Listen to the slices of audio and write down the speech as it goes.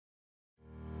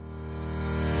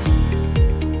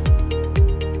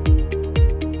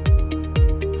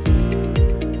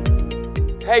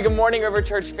Hey, good morning, River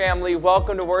Church family.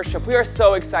 Welcome to worship. We are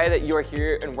so excited that you are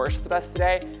here in worship with us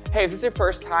today. Hey, if this is your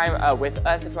first time with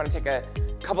us, if you want to take a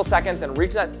couple seconds and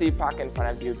reach that seat pocket in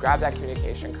front of you, grab that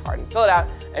communication card and fill it out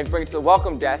and bring it to the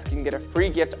welcome desk. You can get a free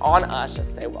gift on us.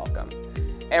 Just say welcome.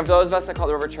 And for those of us that call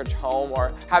the River Church home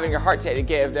or having your heart today to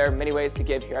give, there are many ways to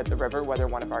give here at the River, whether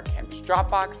one of our campus drop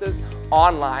boxes,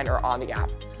 online, or on the app.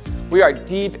 We are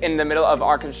deep in the middle of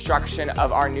our construction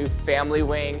of our new family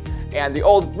wing, and the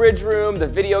old bridge room, the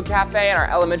video cafe, and our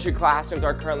elementary classrooms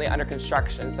are currently under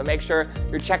construction. So make sure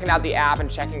you're checking out the app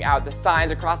and checking out the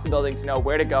signs across the building to know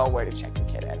where to go and where to check your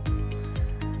kid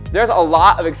in. There's a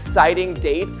lot of exciting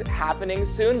dates happening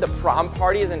soon. The prom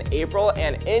party is in April,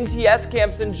 and NTS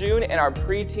camp's in June, and our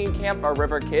preteen camp, our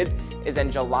River Kids, is in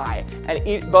July.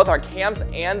 And both our camps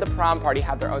and the prom party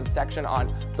have their own section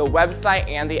on the website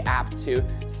and the app to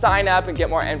sign up and get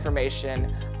more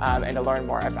information and to learn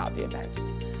more about the event.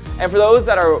 And for those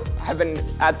that have been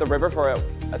at the River for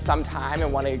some time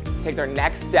and want to take their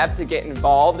next step to get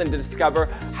involved and to discover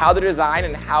how the design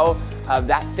and how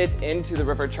that fits into the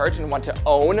River Church and want to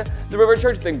own the River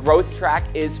Church, the Growth Track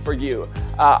is for you.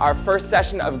 Our first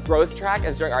session of Growth Track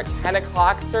is during our 10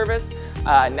 o'clock service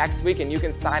next week, and you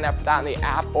can sign up for that on the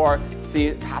app or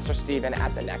see Pastor Stephen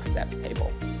at the Next Steps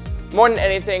table. More than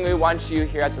anything, we want you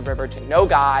here at the River to know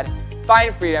God,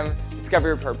 find freedom, discover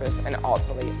your purpose, and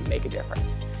ultimately make a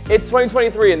difference. It's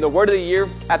 2023, and the word of the year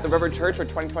at the River Church for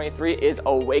 2023 is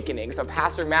awakening. So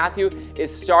Pastor Matthew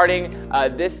is starting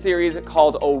this series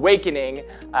called Awakening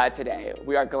today.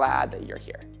 We are glad that you're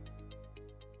here.